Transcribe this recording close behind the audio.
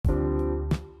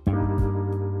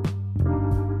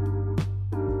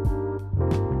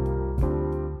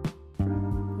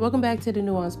Welcome back to the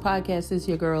Nuance Podcast. It's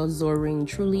your girl, Zoreen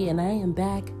Truly, and I am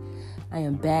back. I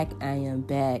am back.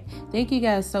 Thank you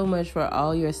guys so much for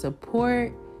all your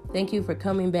support. Thank you for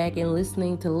coming back and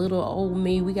listening to little old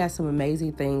me. We got some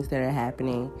amazing things that are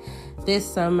happening this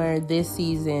summer, this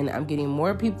season. I'm getting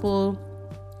more people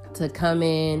to come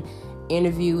in,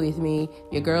 interview with me.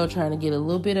 Your girl trying to get a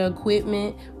little bit of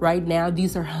equipment. Right now,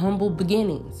 these are humble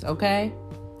beginnings, okay?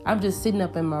 I'm just sitting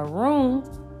up in my room,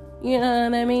 you know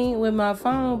what I mean, with my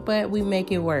phone, but we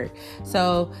make it work.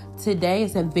 So today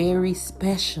is a very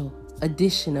special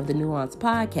edition of the Nuance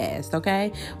Podcast,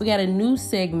 okay? We got a new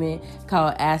segment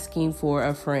called Asking for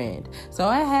a Friend. So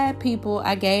I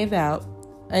gave out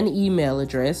an email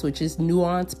address, which is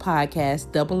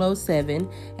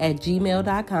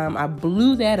nuancepodcast007@gmail.com. I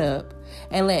blew that up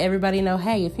and let everybody know,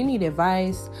 hey, if you need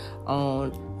advice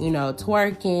on,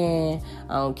 twerking,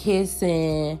 on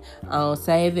kissing, on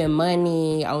saving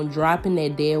money, on dropping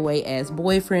that dead weight ass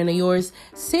boyfriend of yours,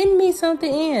 send me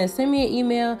something in. Send me an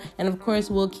email, and of course,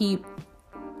 we'll keep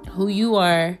who you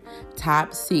are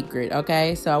top secret,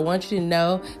 okay? So I want you to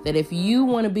know that if you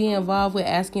want to be involved with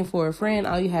asking for a friend,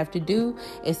 all you have to do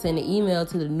is send an email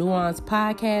to the Nuance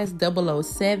Podcast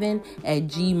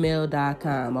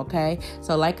 007@gmail.com, okay?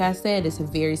 So like I said, it's a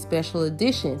very special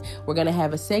edition. We're going to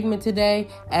have a segment today,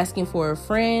 asking for a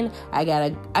friend.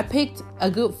 I picked a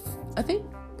good, I think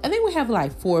we have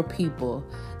like 4 people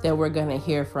that we're going to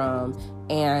hear from,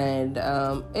 and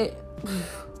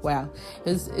wow,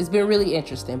 it's been really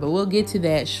interesting, but we'll get to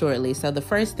that shortly. So the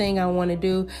first thing I want to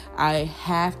do, I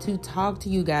have to talk to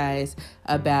you guys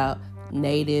about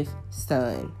Native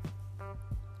Son.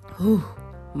 Oh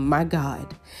my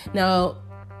God. Now,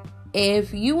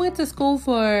 if you went to school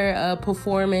for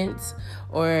performance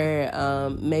or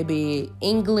maybe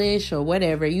English or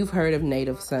whatever, you've heard of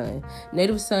Native Son.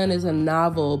 Native Son is a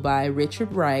novel by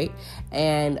Richard Wright,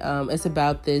 and it's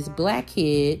about this black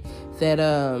kid that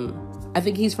I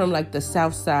think he's from like the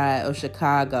south side of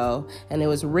Chicago, and it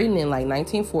was written in like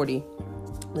 1940.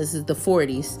 This is the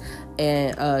 40s,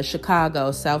 and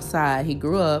Chicago, south side. He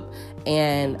grew up,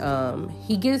 and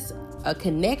he gets a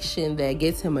connection that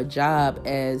gets him a job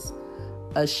as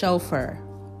a chauffeur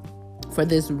for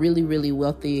this really, really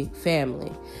wealthy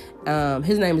family.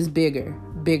 His name is Bigger.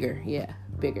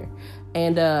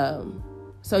 And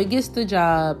so he gets the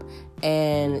job,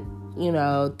 and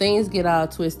things get all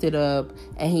twisted up,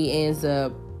 and he ends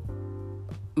up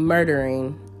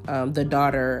murdering the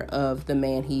daughter of the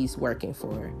man he's working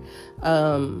for.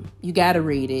 You got to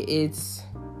read it. It's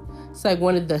like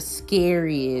one of the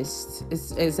scariest.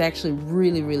 It's actually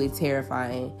really, really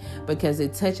terrifying because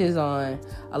it touches on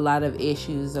a lot of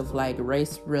issues of like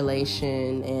race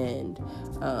relation and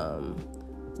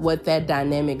what that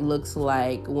dynamic looks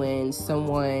like when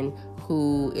someone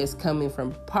who is coming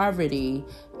from poverty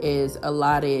is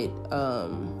allotted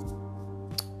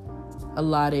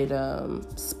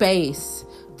space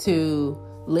to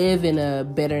live in a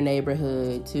better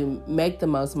neighborhood, to make the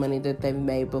most money that they've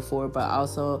made before, but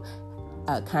also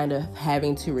kind of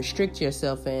having to restrict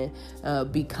yourself and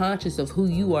be conscious of who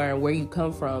you are and where you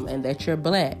come from and that you're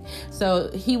black. So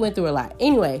he went through a lot.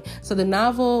 Anyway, so the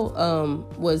novel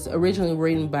was originally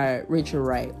written by Richard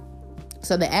Wright.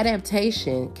 So the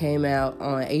adaptation came out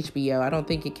on HBO. I don't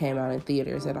think it came out in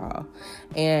theaters at all.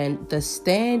 And the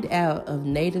standout of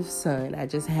Native Son, I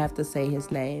just have to say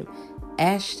his name,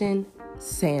 Ashton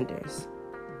Sanders.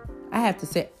 I have to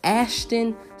say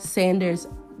Ashton Sanders.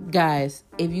 Guys,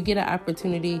 if you get an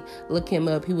opportunity, look him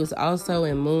up. He was also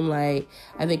in Moonlight.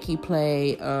 I think he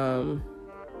played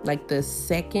like the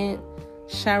second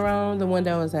Chiron, the one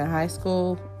that was in high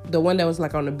school. The one that was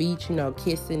like on the beach,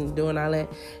 kissing, doing all that.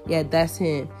 Yeah, that's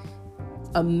him.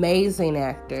 Amazing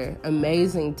actor,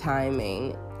 amazing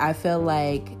timing. I felt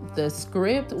like the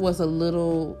script was a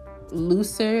little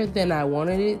looser than I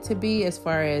wanted it to be as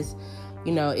far as,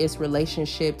 its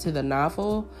relationship to the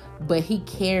novel, but he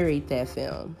carried that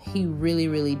film. He really,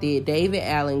 really did. David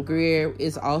Alan Grier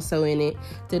is also in it,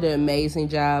 did an amazing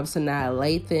job. Sanaa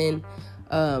Lathan,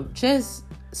 just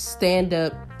stand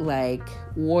up, like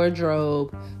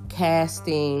wardrobe,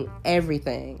 casting,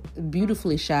 everything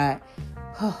beautifully shot.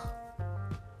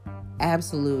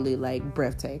 Absolutely like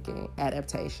breathtaking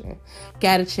adaptation.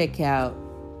 Gotta check out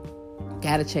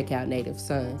Native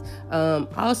Son.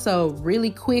 Also,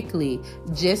 really quickly,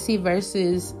 Jesse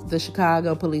versus the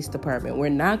Chicago Police Department. We're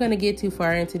not going to get too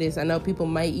far into this. I know people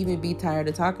might even be tired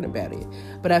of talking about it,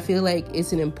 but I feel like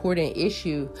it's an important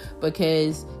issue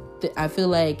because I feel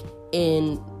like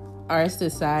in our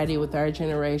society, with our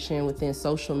generation, within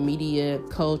social media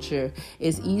culture,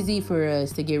 it's easy for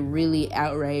us to get really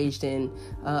outraged and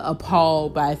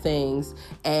appalled by things.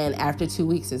 And after 2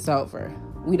 weeks, it's over.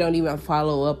 We don't even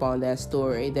follow up on that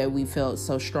story that we felt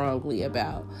so strongly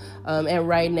about. And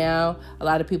right now, a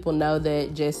lot of people know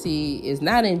that Jesse is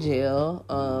not in jail.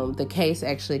 The case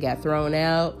actually got thrown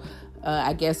out,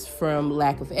 I guess from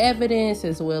lack of evidence,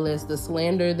 as well as the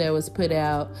slander that was put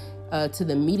out to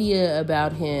the media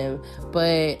about him.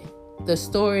 But the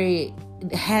story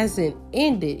hasn't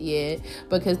ended yet,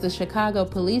 because the Chicago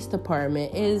Police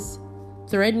Department is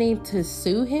threatening to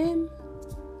sue him.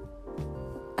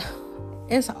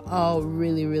 It's all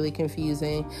really, really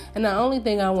confusing. And the only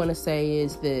thing I want to say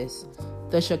is this: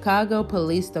 the Chicago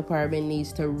Police Department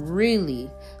needs to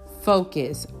really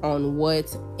focus on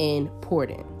what's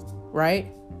important,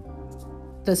 right?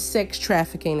 The sex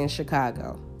trafficking in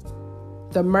Chicago,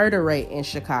 the murder rate in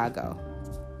Chicago,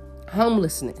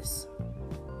 homelessness,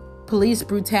 police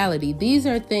brutality. These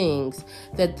are things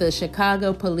that the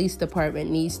Chicago Police Department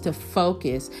needs to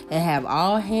focus and have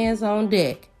all hands on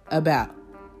deck about,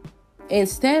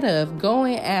 instead of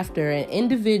going after an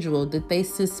individual that they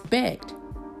suspect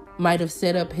might have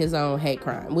set up his own hate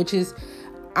crime, which is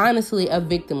honestly a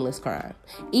victimless crime.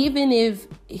 Even if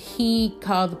he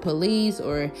called the police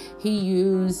or he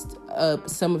used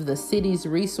some of the city's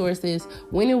resources,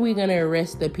 when are we going to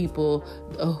arrest the people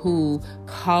who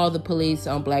call the police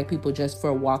on black people just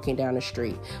for walking down the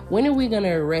street? When are we going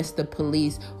to arrest the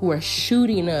police who are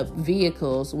shooting up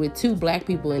vehicles with two black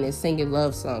people in it singing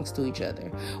love songs to each other?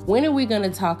 When are we going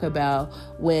to talk about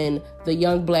when the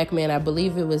young black man, I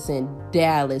believe it was in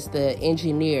Dallas, the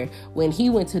engineer, when he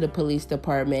went to the police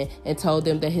department and told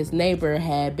them that his neighbor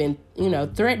had been,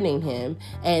 threatening him,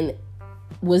 and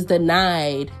was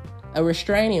denied a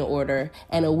restraining order,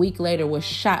 and a week later was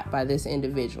shot by this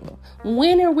individual?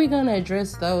 When are we going to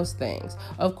address those things?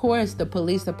 Of course, the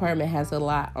police department has a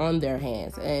lot on their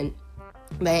hands, and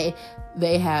they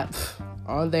have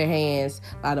on their hands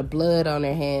a lot of blood on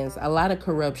their hands. A lot of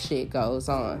corrupt shit goes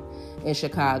on in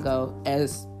Chicago,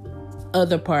 as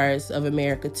other parts of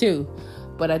America too.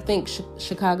 But I think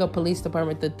Chicago Police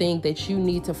Department, the thing that you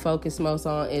need to focus most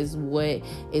on is what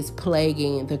is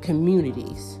plaguing the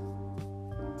communities.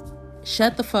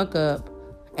 Shut the fuck up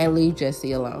and leave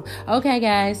Jesse alone. Okay,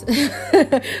 guys, we're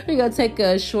going to take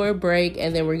a short break,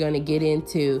 and then we're going to get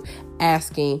into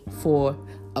asking for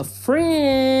a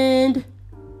friend.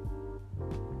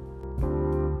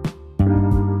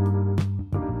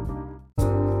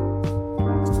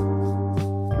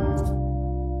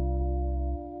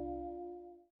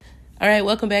 All right,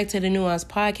 welcome back to the Nuance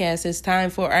Podcast. It's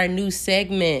time for our new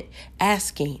segment,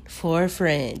 Asking for a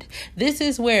Friend. This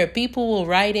is where people will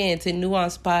write in to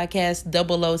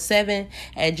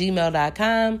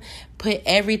nuancepodcast007@gmail.com, put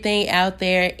everything out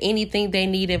there, anything they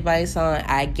need advice on,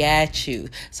 I got you.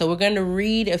 So we're going to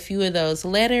read a few of those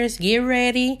letters. Get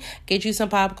ready, get you some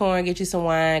popcorn, get you some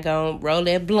wine, go roll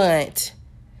that blunt,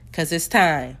 because it's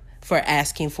time for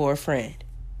Asking for a Friend.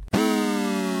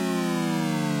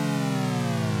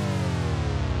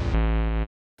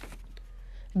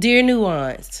 Dear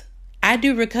Nuance, I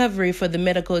do recovery for the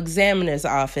medical examiner's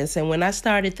office, and when I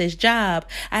started this job,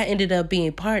 I ended up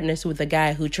being partners with a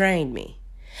guy who trained me.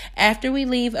 After we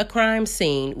leave a crime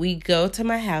scene, we go to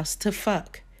my house to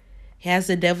fuck. He has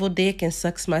a devil dick and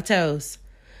sucks my toes.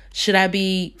 Should I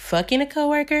be fucking a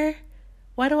coworker?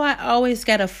 Why do I always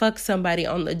gotta fuck somebody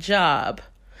on the job?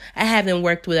 I haven't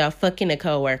worked without fucking a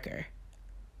coworker.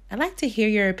 I'd like to hear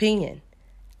your opinion.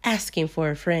 Asking for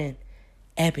a friend.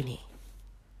 Ebony.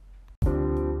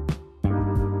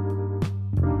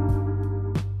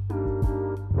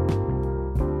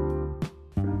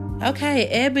 Okay,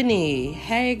 Ebony.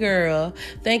 Hey, girl.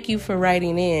 Thank you for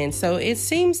writing in. So it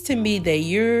seems to me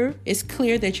that it's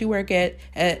clear that you work at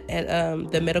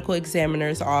the medical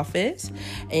examiner's office,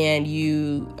 and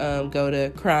you go to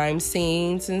crime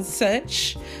scenes and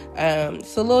such.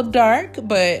 It's a little dark,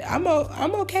 but I'm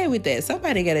okay with that.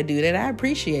 Somebody got to do that. I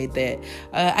appreciate that.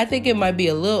 I think it might be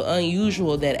a little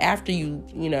unusual that after you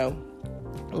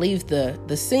leave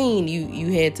the scene,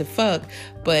 you head to fuck,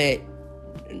 but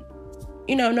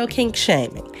no kink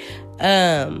shaming.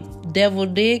 Devil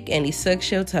dick and he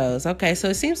sucks your toes. Okay, so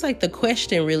it seems like the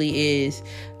question really is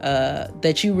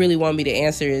that you really want me to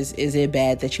answer is it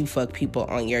bad that you fuck people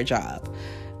on your job?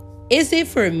 Is it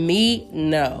for me?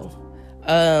 No.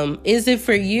 Is it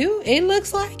for you? It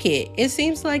looks like it. It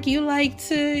seems like you like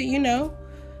to, you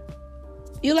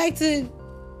like to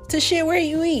shit where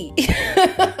you eat.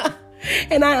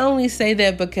 And I only say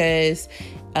that because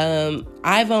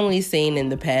I've only seen in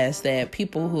the past that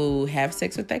people who have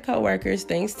sex with their coworkers,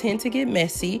 things tend to get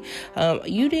messy.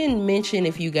 You didn't mention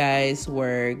if you guys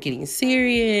were getting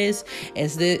serious.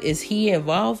 Is he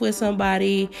involved with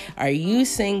somebody? Are you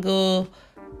single?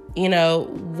 You know,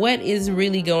 what is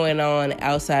really going on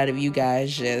outside of you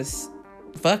guys just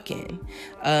fucking?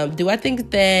 Do I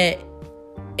think that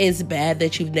it's bad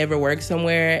that you've never worked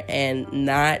somewhere and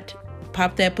not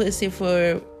popped that pussy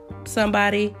for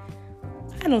somebody?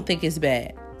 I don't think it's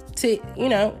bad.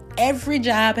 Every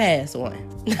job has one.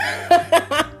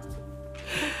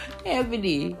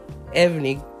 Ebony,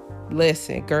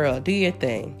 listen, girl, do your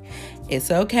thing. It's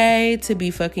okay to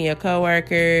be fucking your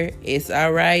coworker. It's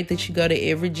all right that you go to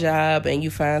every job and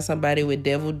you find somebody with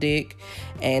devil dick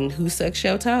and who sucks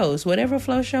your toes. Whatever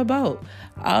floats your boat.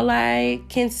 All I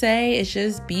can say is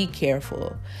just be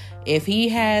careful. If he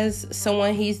has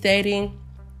someone he's dating,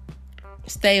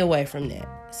 stay away from that.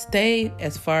 Stay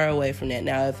as far away from that.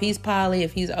 Now, if he's poly,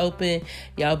 if he's open,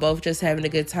 y'all both just having a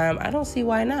good time, I don't see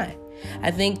why not.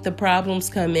 I think the problems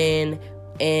come in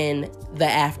the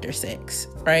after sex,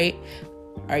 right?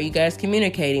 Are you guys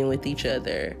communicating with each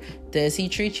other? Does he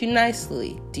treat you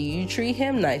nicely? Do you treat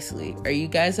him nicely? Are you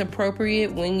guys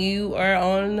appropriate when you are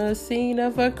on the scene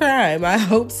of a crime? I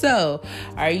hope so.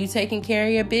 Are you taking care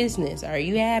of your business? Are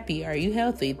you happy? Are you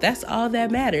healthy? That's all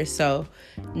that matters. So,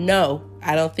 no,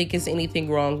 I don't think it's anything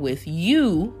wrong with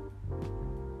you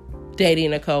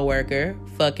dating a coworker,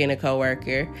 fucking a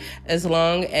coworker, as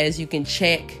long as you can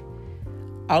check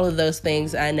all of those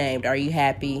things I named. Are you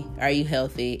happy? Are you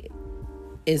healthy?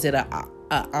 Is it a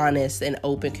honest and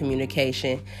open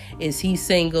communication? Is he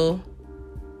single?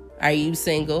 Are you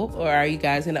single? Or are you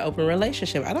guys in an open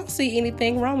relationship? I don't see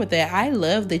anything wrong with that. I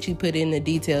love that you put in the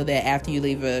detail that after you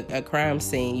leave a crime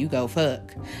scene, you go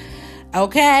fuck.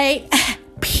 Okay?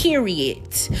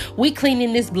 Period. We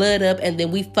cleaning this blood up and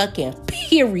then we fucking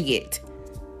period.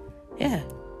 Yeah.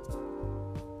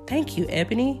 Thank you,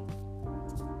 Ebony.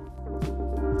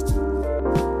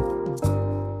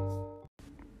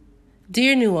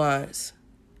 Dear Nuance,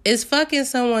 is fucking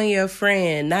someone your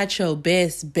friend, not your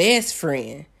best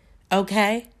friend,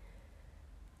 okay?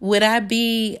 Would I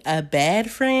be a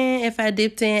bad friend if I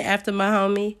dipped in after my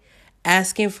homie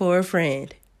asking for a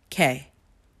friend? K.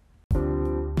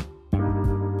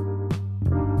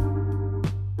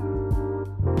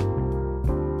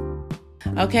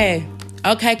 Okay,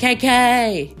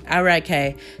 K. All right,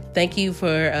 K. Thank you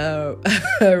for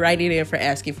writing in, for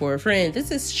asking for a friend.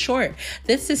 This is short.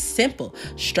 This is simple.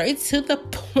 Straight to the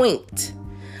point.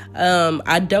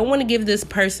 I don't want to give this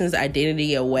person's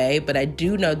identity away, but I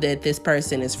do know that this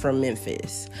person is from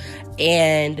Memphis.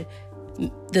 And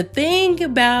the thing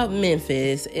about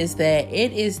Memphis is that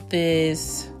it is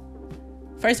this...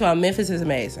 First of all, Memphis is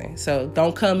amazing. So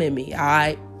don't come at me, all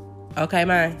right? Okay,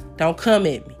 man? Don't come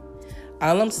at me.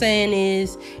 All I'm saying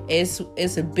is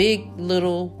it's a big,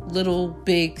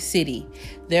 big city.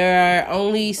 There are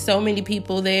only so many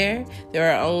people there.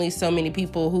 There are only so many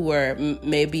people who are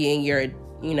maybe in your,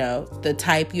 the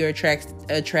type you're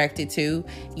attracted to,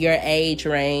 your age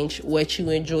range, what you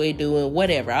enjoy doing,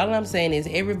 whatever. All I'm saying is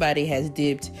everybody has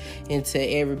dipped into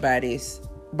everybody's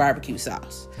barbecue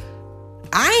sauce.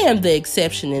 I am the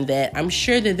exception in that. I'm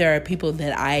sure that there are people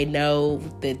that I know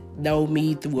that know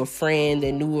me through a friend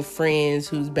and knew a friend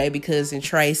whose baby cousin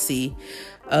Tracy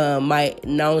might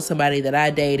know somebody that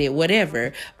I dated,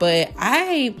 whatever. But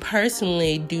I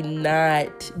personally do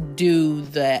not do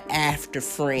the after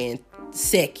friend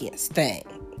seconds thing.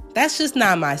 That's just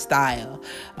not my style.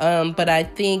 But I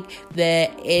think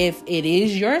that if it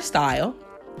is your style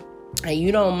and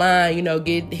you don't mind,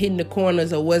 get hitting the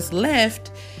corners of what's left,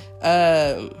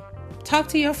 talk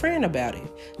to your friend about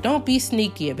it. Don't be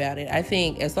sneaky about it. I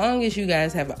think as long as you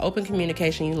guys have an open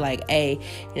communication, you like, hey,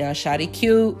 shawty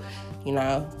cute,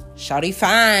 shawty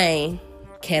fine,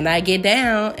 can I get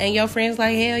down? And your friend's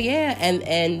like, hell yeah.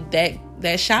 And that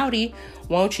shawty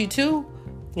wants you to,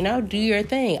 do your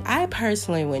thing. I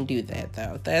personally wouldn't do that,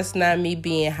 though. That's not me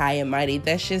being high and mighty.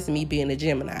 That's just me being a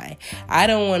Gemini. I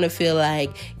don't want to feel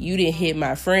like you didn't hit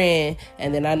my friend,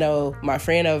 and then I know my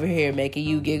friend over here making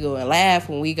you giggle and laugh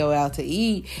when we go out to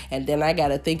eat, and then I got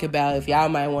to think about if y'all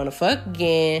might want to fuck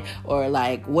again, or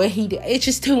like what he did. It's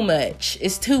just too much.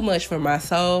 It's too much for my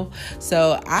soul.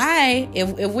 So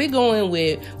if we're going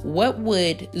with what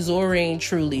would Zorine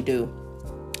truly do,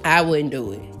 I wouldn't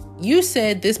do it. You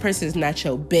said this person is not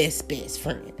your best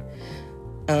friend.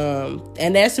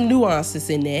 And there's some nuances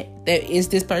in that. Is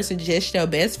this person just your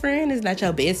best friend? Is not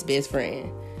your best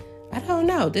friend? I don't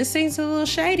know. This seems a little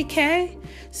shady, Kay.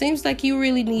 Seems like you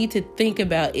really need to think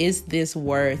about, is this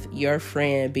worth your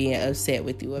friend being upset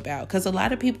with you about? Because a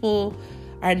lot of people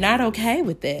are not okay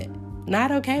with that.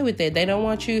 Not okay with it. They don't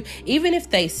want you, even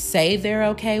if they say they're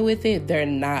okay with it, they're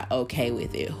not okay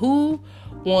with it. Who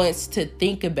wants to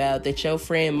think about that your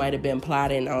friend might have been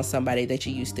plotting on somebody that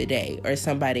you used to date or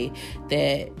somebody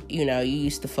that, you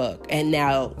used to fuck? And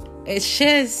now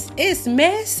it's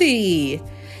messy.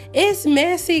 It's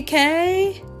messy,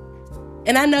 Kay.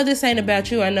 And I know this ain't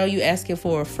about you. I know you asking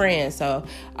for a friend. So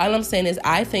all I'm saying is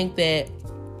I think that,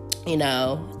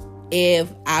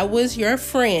 if I was your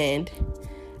friend,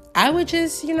 I would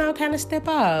just, kind of step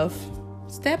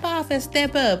off and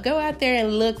step up. Go out there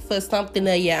and look for something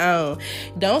of your own.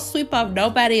 Don't sweep off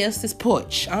nobody else's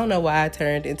porch. I don't know why I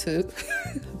turned into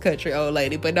country old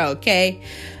lady, but no, okay.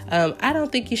 I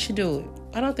don't think you should do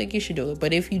it.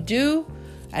 But if you do,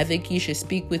 I think you should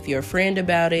speak with your friend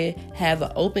about it. Have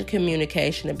an open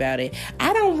communication about it.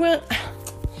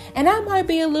 And I might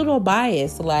be a little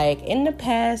biased. Like in the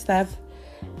past, I've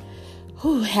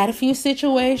had a few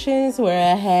situations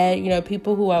where I had,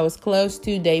 people who I was close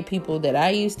to date people that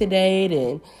I used to date,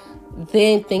 and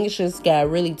then things just got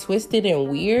really twisted and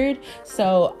weird.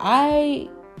 So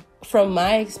from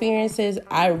my experiences,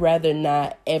 I'd rather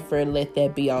not ever let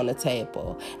that be on the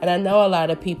table. And I know a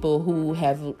lot of people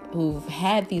who've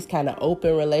had these kind of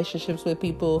open relationships with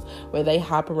people where they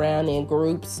hop around in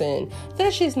groups, and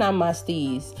that's just not my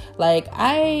steez. Like,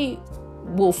 I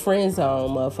will friend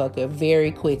zone motherfucker very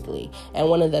quickly. And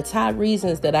one of the top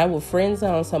reasons that I will friend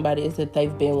zone somebody is that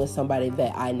they've been with somebody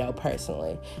that I know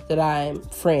personally, that I'm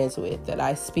friends with, that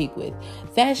I speak with.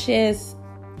 That's just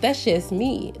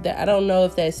me. That I don't know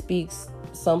if that speaks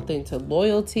something to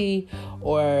loyalty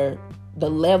or the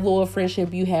level of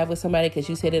friendship you have with somebody, because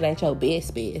you said it ain't your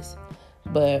best.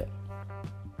 But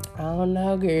I don't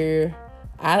know, girl.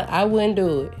 I wouldn't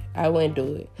do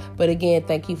it. But again,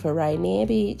 thank you for writing in,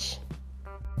 bitch.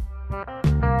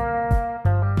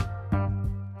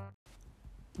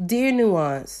 Dear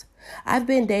Nuance, I've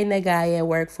been dating a guy at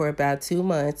work for about 2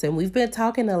 months, and we've been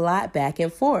talking a lot back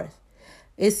and forth.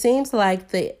 It seems like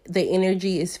the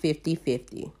energy is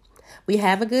 50-50. We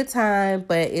have a good time,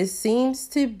 but it seems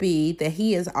to be that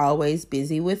he is always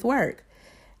busy with work.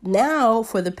 Now,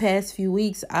 for the past few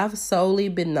weeks, I've solely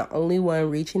been the only one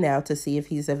reaching out to see if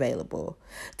he's available.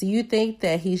 Do you think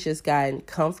that he's just gotten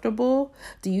comfortable?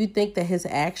 Do you think that his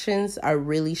actions are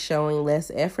really showing less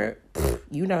effort?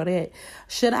 You know that.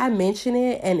 Should I mention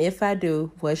it? And if I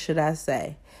do, what should I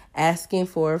say? Asking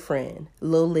for a friend.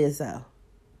 Lil Lizzo.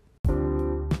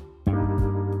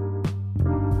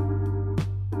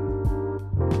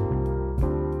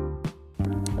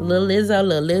 Lil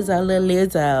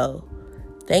Lizzo.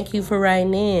 Thank you for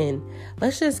writing in.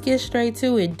 Let's just get straight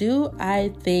to it. Do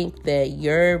I think that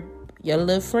your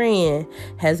little friend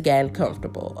has gotten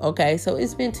comfortable? Okay, so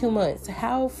it's been 2 months.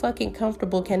 How fucking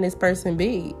comfortable can this person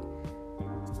be?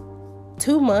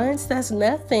 2 months? That's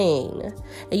nothing.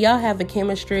 And y'all have a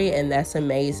chemistry, and that's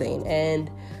amazing.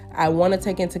 And I want to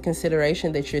take into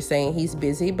consideration that you're saying he's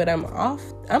busy, but I'm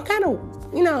kind of,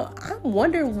 I'm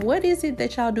wondering, what is it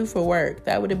that y'all do for work?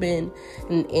 That would have been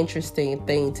an interesting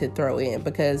thing to throw in,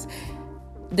 because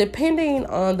depending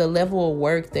on the level of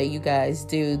work that you guys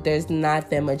do, there's not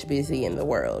that much busy in the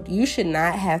world. You should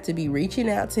not have to be reaching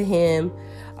out to him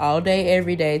all day,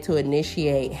 every day to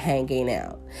initiate hanging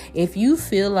out. If you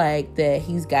feel like that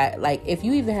he's got, if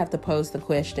you even have to pose the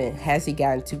question, has he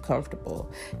gotten too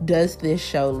comfortable? Does this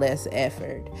show less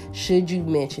effort? Should you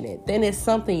mention it? Then it's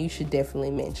something you should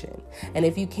definitely mention. And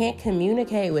if you can't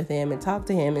communicate with him and talk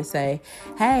to him and say,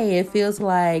 hey, it feels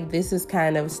like this is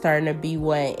kind of starting to be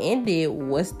what ended,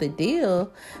 what's the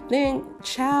deal? Then,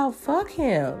 child, fuck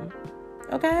him.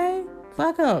 Okay?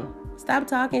 Fuck him. Stop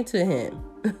talking to him.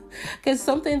 Because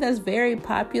something that's very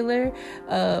popular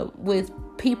with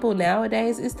people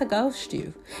nowadays is to ghost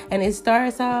you. And it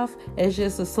starts off as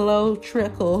just a slow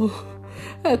trickle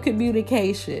of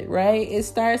communication, right? It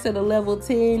starts at a level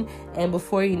 10, and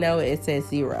before you know it, it's at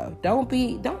 0. Don't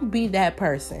be that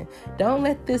person. Don't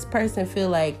let this person feel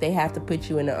like they have to put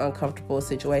you in an uncomfortable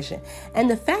situation. And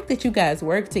the fact that you guys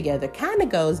work together kind of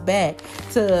goes back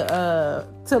to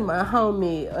my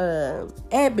homie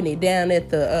Ebony down at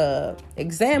the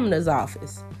examiner's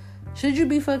office. Should you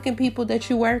be fucking people that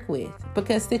you work with?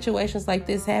 Because situations like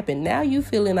this happen. Now you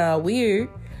feeling all weird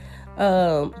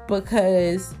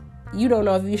because you don't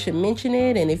know if you should mention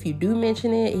it. And if you do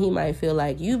mention it, he might feel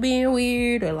like you being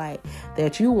weird, or like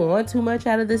that you want too much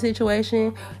out of the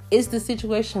situation. Is the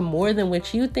situation more than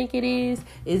what you think it is?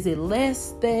 Is it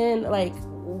less than,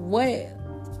 what?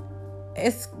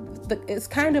 It's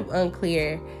kind of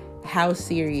unclear how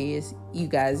serious you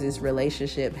guys'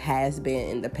 relationship has been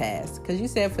in the past. Because you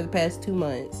said for the past 2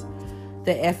 months,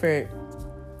 the effort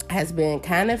has been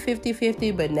kind of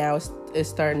 50-50, but now it's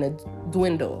starting to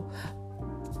dwindle.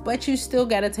 But you still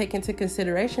got to take into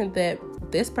consideration that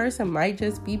this person might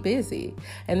just be busy.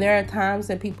 And there are times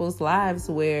in people's lives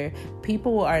where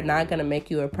people are not going to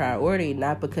make you a priority,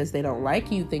 not because they don't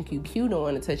like you, think you cute, don't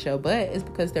want to touch your butt. It's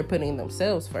because they're putting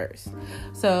themselves first.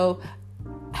 So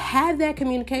have that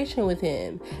communication with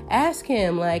him. Ask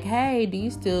him, like, hey, you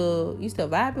still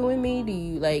vibing with me? Do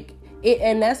you like it?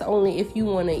 And that's only if you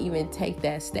want to even take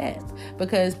that step,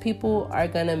 because people are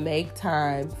going to make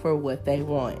time for what they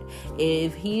want.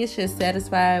 If he is just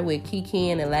satisfied with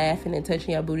kikiing and laughing and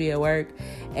touching your booty at work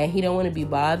and he don't want to be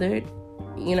bothered,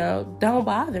 don't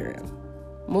bother him.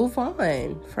 Move on,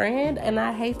 friend. And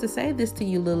I hate to say this to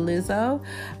you, little Lizzo,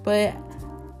 but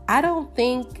I don't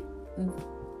think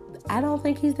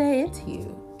he's that into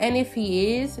you. And if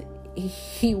he is,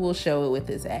 he will show it with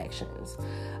his actions.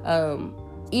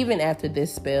 Even after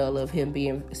this spell of him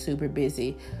being super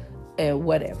busy and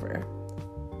whatever.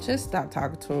 Just stop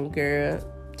talking to him, girl.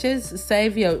 Just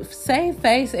save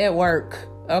face at work,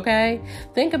 okay?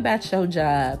 Think about your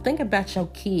job. Think about your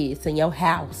kids and your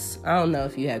house. I don't know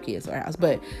if you have kids or a house,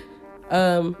 but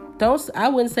I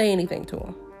wouldn't say anything to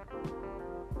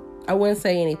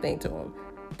him.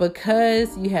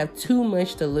 Because you have too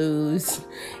much to lose,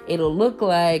 it'll look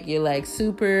like you're like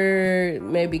super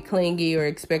maybe clingy or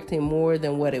expecting more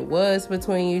than what it was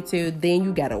between you two. Then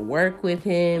you got to work with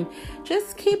him.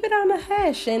 Just keep it on the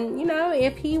hush. And,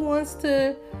 if he wants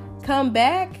to come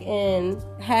back and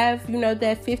have,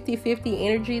 that 50-50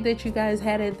 energy that you guys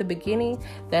had at the beginning,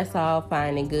 that's all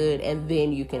fine and good. And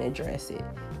then you can address it.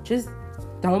 Just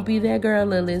don't be that girl,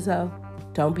 Lil Lizzo.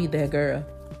 Don't be that girl.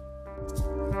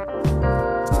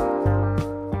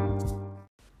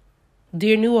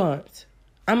 Dear Nuance,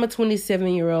 I'm a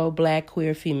 27-year-old Black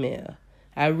queer female.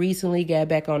 I recently got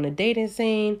back on the dating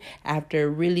scene after a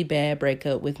really bad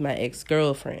breakup with my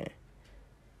ex-girlfriend.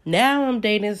 Now I'm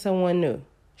dating someone new.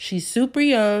 She's super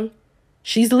young.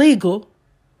 She's legal.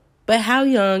 But how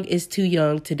young is too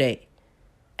young to date?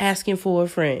 Asking for a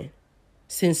friend.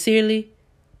 Sincerely,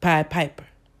 Pied Piper.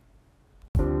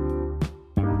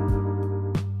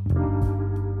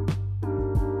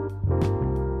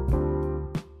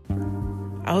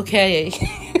 Okay.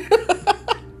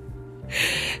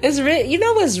 It's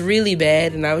what's really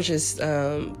bad, and I was just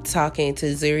talking to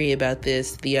Zuri about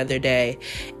this the other day,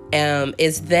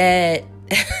 is that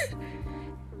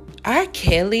R.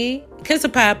 Kelly, because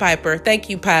of Pied Piper, thank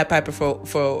you, Pied Piper,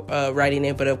 for writing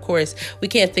it, but of course, we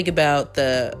can't think about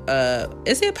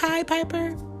is it Pied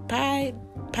Piper? Piped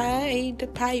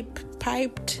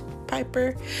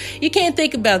Piper? You can't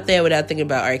think about that without thinking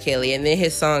about R. Kelly, and then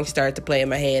his songs start to play in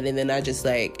my head, and then I just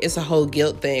it's a whole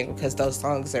guilt thing because those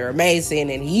songs are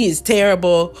amazing and he is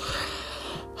terrible.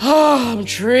 Oh, I'm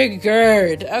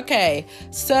triggered. Okay,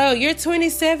 so you're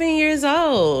 27 years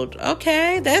old.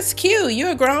 Okay, that's cute.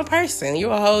 You're a grown person.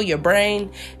 Your brain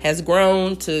has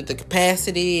grown to the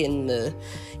capacity, and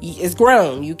it's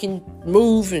grown. You can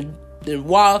move and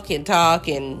walk and talk,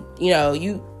 and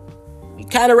you're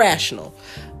kind of rational.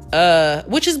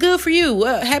 Which is good for you.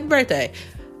 Happy birthday.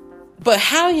 But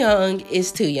how young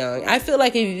is too young? I feel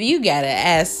like if you gotta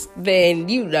ask, then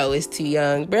it's too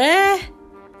young, bruh.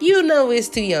 It's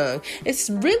too young. It's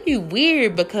really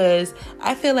weird because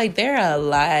I feel like there are a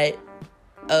lot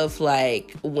of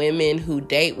women who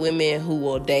date women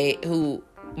who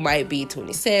might be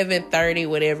 27, 30,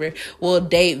 whatever, will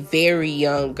date very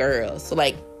young girls. So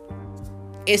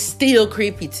it's still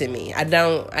creepy to me. I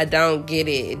don't get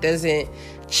it. It doesn't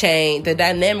change. The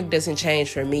dynamic doesn't change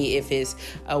for me if it's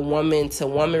a woman to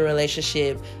woman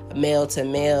relationship, male to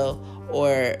male,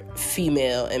 or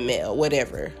female and male,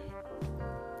 whatever,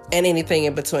 and anything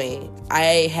in between.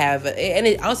 And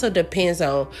it also depends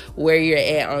on where you're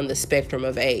at on the spectrum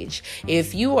of age.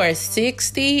 If you are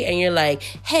 60 and you're like,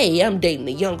 hey, I'm dating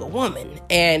a younger woman,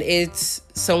 and it's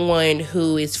someone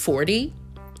who is 40,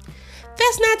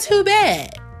 that's not too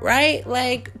bad, right?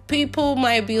 People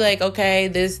might be like, okay,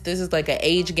 this is an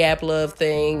age gap love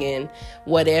thing and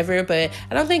whatever, but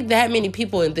I don't think that many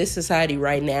people in this society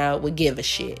right now would give a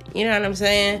shit. You know what I'm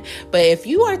saying? But if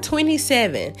you are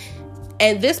 27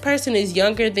 and this person is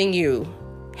younger than you,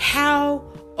 how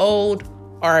old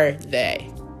are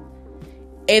they?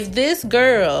 If this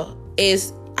girl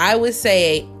is, I would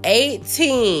say,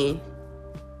 18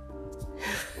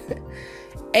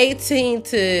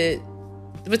 to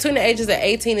between the ages of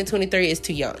 18 and 23 is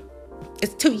too young.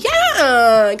 It's too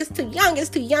young. It's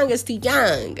too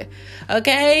young.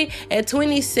 Okay? At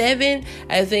 27,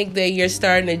 I think that you're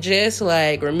starting to just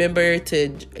remember to,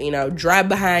 drive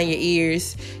behind your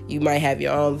ears. You might have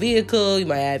your own vehicle. You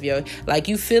might have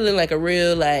you feeling like a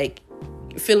real,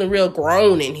 feeling real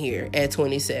grown in here at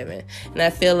 27. And I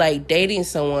feel like dating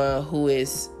someone who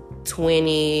is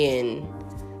 20 and,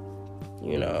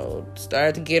 you know,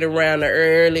 start to get around the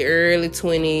early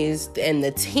 20s and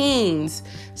the teens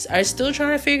are still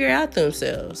trying to figure out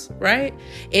themselves, right?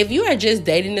 If you are just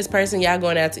dating this person, y'all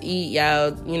going out to eat,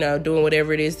 y'all, you know, doing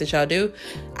whatever it is that y'all do,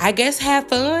 I guess have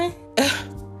fun.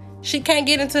 She can't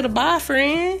get into the bar,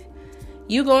 friend.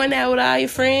 You going out with all your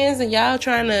friends and y'all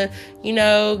trying to, you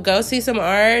know, go see some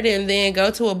art and then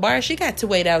go to a bar. She got to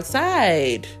wait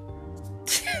outside.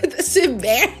 That's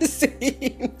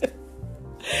embarrassing.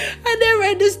 I never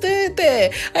understood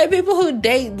that. Like, people who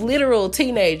date literal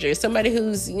teenagers, somebody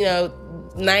who's, you know,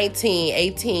 19,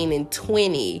 18, and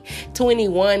 20.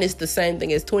 21 is the same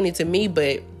thing as 20 to me,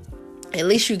 but at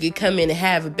least you could come in and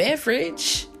have a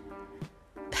beverage.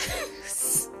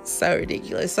 So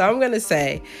ridiculous. So I'm going to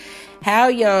say, how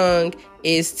young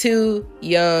is too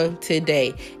young to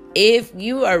date? If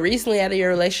you are recently out of your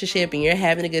relationship and you're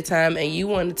having a good time and you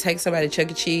want to take somebody to Chuck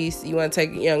E. Cheese, you want to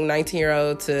take a young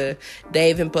 19-year-old to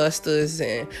Dave and Buster's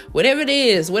and whatever it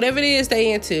is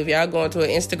they into, if y'all going to an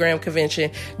Instagram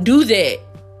convention, do that.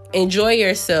 Enjoy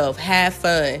yourself. Have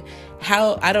fun.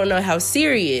 I don't know how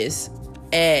serious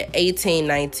at 18,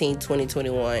 19, 20,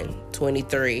 21,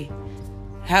 23,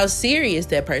 how serious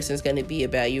that person's going to be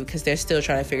about you, because they're still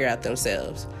trying to figure out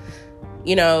themselves.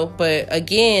 You know, but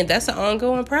again, that's an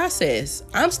ongoing process.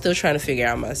 I'm still trying to figure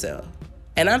out myself.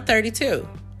 And I'm 32.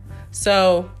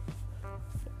 So,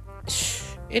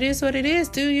 it is what it is.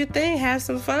 Do your thing. Have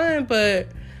some fun. But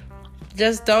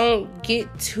just don't get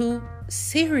too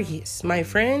serious, my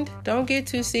friend. Don't get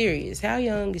too serious. How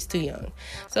young is too young?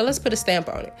 So let's put a stamp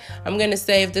on it. I'm going to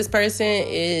say, if this person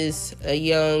is a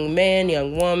young man,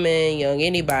 young woman, young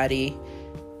anybody,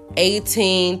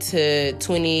 18 to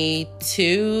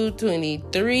 22,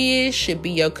 23 should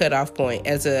be your cutoff point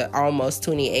as a almost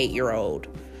 28-year-old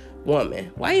woman.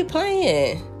 Why you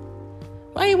playing?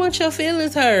 Why you want your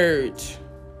feelings hurt?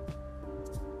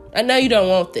 I know you don't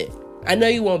want that. I know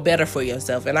you want better for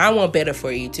yourself, and I want better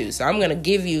for you too. So I'm going to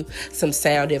give you some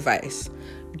sound advice.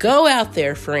 Go out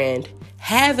there, friend.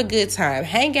 Have a good time.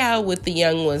 Hang out with the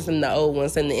young ones and the old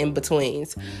ones and the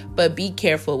in-betweens. But be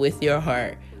careful with your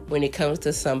heart when it comes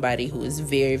to somebody who is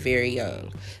very, very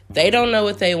young. They don't know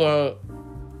what they want.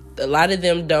 A lot of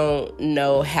them don't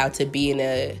know how to be in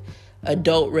a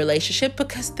adult relationship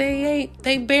because they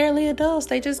barely adults.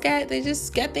 They just got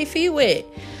their feet wet.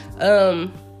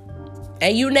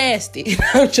 And you nasty.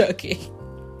 I'm joking.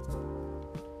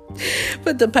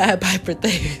 But the Pied Piper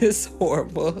thing is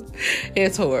horrible.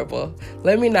 It's horrible.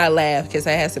 Let me not laugh, because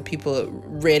I had some people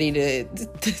ready to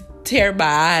tear my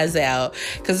eyes out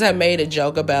because I made a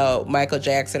joke about Michael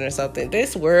Jackson or something.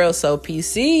 This world's so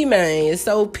PC, man. It's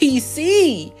so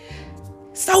PC.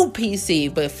 So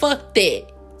PC. But fuck that.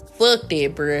 Fuck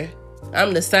that, bruh.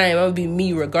 I'm the same. I'm gonna be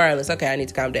me regardless. Okay, I need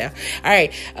to calm down. All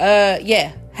right.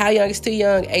 Yeah. How young is too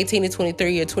young? 18 to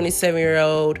 23 or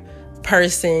 27-year-old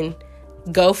person.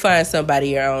 Go find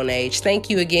somebody your own age. Thank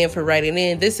you again for writing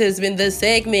in. This has been the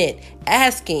segment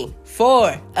Asking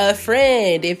for a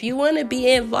Friend. If you want to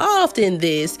be involved in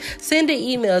this, send an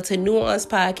email to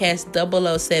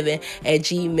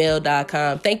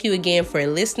nuancepodcast007@gmail.com. Thank you again for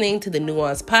listening to the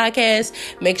Nuance Podcast.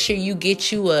 Make sure you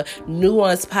get you a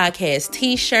Nuance Podcast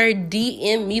t-shirt.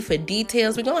 DM me for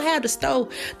details. We're going to have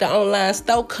the online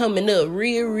store coming up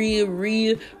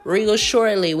real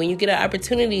shortly. When you get an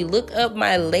opportunity, look up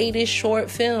my latest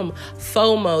short film,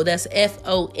 FOMO. That's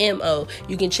FOMO.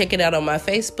 You can check it out on my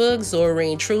Facebook,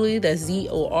 Zorine Truly. That's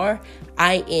ZORINE,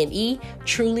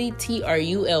 Truly,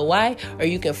 TRULY. Or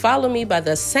you can follow me by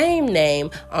the same name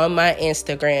on my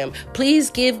Instagram. Please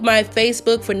give my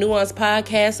Facebook for Nuance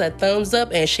Podcast a thumbs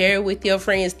up and share it with your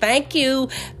friends. Thank you.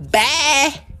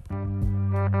 Bye.